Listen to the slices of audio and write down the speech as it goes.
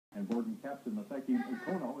And Borden captain Masaki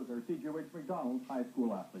Konno is our CJH McDonald's High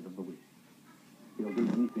School Athlete of the Week. He'll do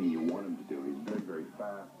anything you want him to do. He's very, very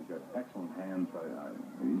fast. He's got excellent hands.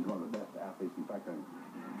 He's one of the best athletes. In fact,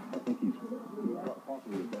 I think he's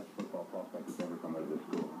possibly the best football prospect that's ever come out of this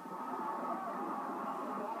school.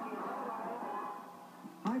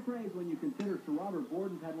 High praise when you consider Sir Robert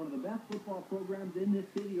Borden's had one of the best football programs in this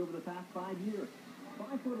city over the past 5 years.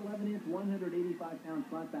 5'11" 185-pound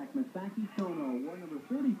flatback Masaki Konno wore number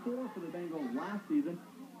 34 for the Bengals last season.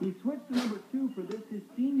 He switched to number 2 for this, his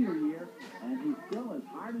senior year, and he's still as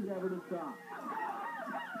hard as ever to stop.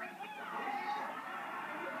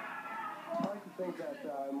 I like to think that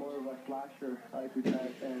I'm more of a slasher, I like to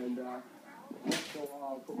say, and once in a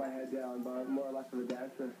while I'll put my head down, but I'm more or less of a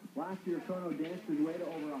dancer. Last year, Konno danced his way to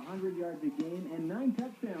over 100 yards a game and 9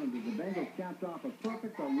 touchdowns as the Bengals capped off a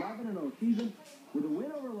perfect 11-0 season with a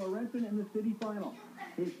win over Laurentian in the city final.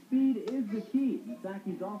 His speed is the key.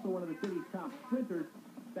 Masaki's also one of the city's top sprinters,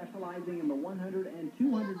 specializing in the 100 and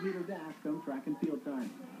 200-meter dash come track and field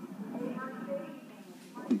time.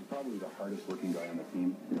 He's probably the hardest working guy on the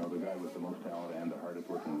team. You know, the guy with the most talent and the hardest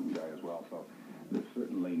working guy as well. So